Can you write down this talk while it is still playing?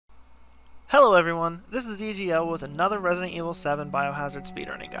Hello everyone, this is EGL with another Resident Evil 7 Biohazard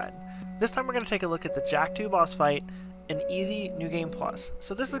speedrunning guide. This time we're going to take a look at the Jack 2 boss fight in Easy New Game Plus.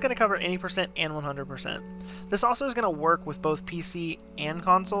 So this is going to cover 80% and 100%. This also is going to work with both PC and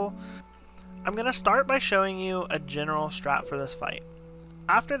console. I'm going to start by showing you a general strat for this fight.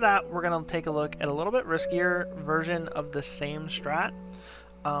 After that, we're going to take a look at a little bit riskier version of the same strat.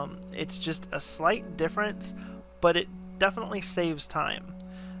 It's just a slight difference, but it definitely saves time.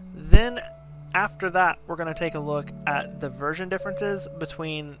 Then after that, we're going to take a look at the version differences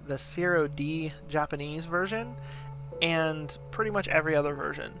between the 0D Japanese version and pretty much every other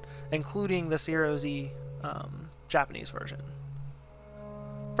version, including the 0Z Japanese version.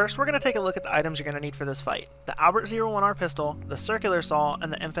 First, we're going to take a look at the items you're going to need for this fight. The Albert 01R pistol, the circular saw,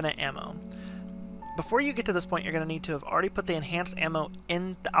 and the infinite ammo. Before you get to this point, you're going to need to have already put the enhanced ammo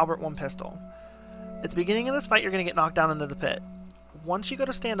in the Albert 1 pistol. At the beginning of this fight, you're going to get knocked down into the pit. Once you go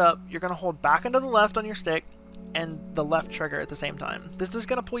to stand up, you're going to hold back and to the left on your stick and the left trigger at the same time. This is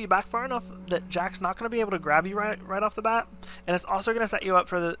going to pull you back far enough that Jack's not going to be able to grab you right off the bat, and it's also going to set you up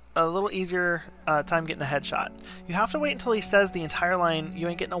for a little easier time getting a headshot. You have to wait until he says the entire line, "You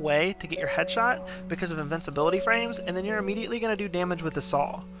ain't getting away," to get your headshot because of invincibility frames, and then you're immediately going to do damage with the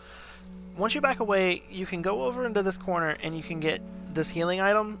saw. Once you back away, you can go over into this corner and you can get this healing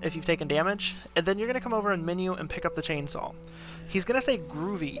item if you've taken damage, and then you're going to come over in menu and pick up the chainsaw. He's going to say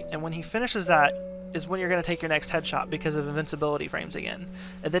groovy, and when he finishes that is when you're going to take your next headshot because of invincibility frames again.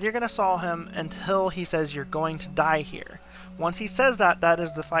 And then you're going to saw him until he says you're going to die here. Once he says that, that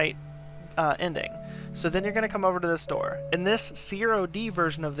is the fight ending. So then you're going to come over to this door. In this 0D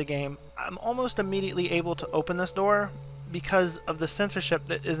version of the game, I'm almost immediately able to open this door because of the censorship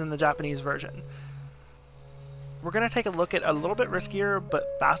that is in the Japanese version. We're going to take a look at a little bit riskier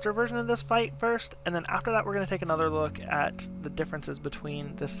but faster version of this fight first, and then after that we're going to take another look at the differences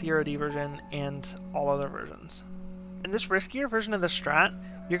between the 0D version and all other versions. In this riskier version of the strat,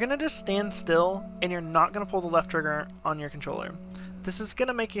 you're going to just stand still and you're not going to pull the left trigger on your controller. This is going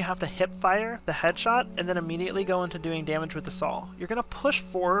to make you have to hip fire the headshot and then immediately go into doing damage with the saw. You're going to push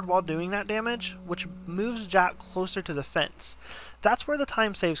forward while doing that damage, which moves Jack closer to the fence. That's where the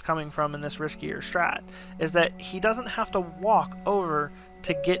time save's coming from in this riskier strat, is that he doesn't have to walk over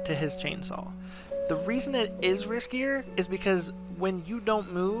to get to his chainsaw. The reason it is riskier is because when you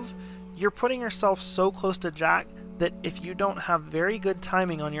don't move, you're putting yourself so close to Jack that if you don't have very good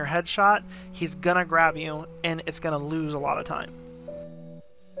timing on your headshot, he's gonna grab you and it's gonna lose a lot of time.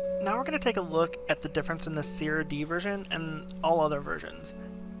 Now we're going to take a look at the difference in the 0D version and all other versions.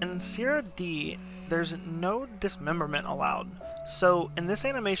 In 0D, there's no dismemberment allowed. So in this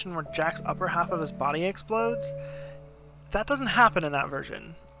animation where Jack's upper half of his body explodes, that doesn't happen in that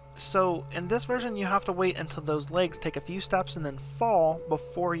version. So in this version you have to wait until those legs take a few steps and then fall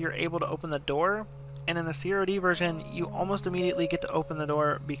before you're able to open the door. And in the 0D version, you almost immediately get to open the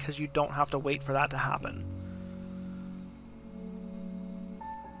door because you don't have to wait for that to happen.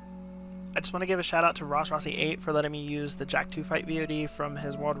 I just want to give a shout out to Rossi8 for letting me use the Jack 2 fight VOD from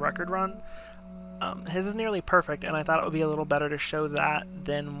his world record run. His is nearly perfect, and I thought it would be a little better to show that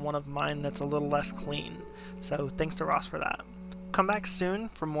than one of mine that's a little less clean. So thanks to Ross for that. Come back soon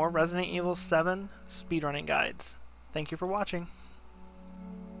for more Resident Evil 7 speedrunning guides. Thank you for watching.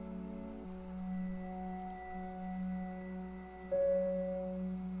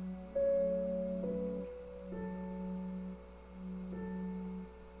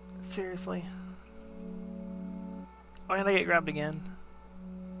 Seriously? Oh, and I get grabbed again.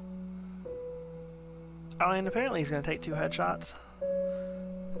 Oh, and apparently he's gonna take 2 headshots.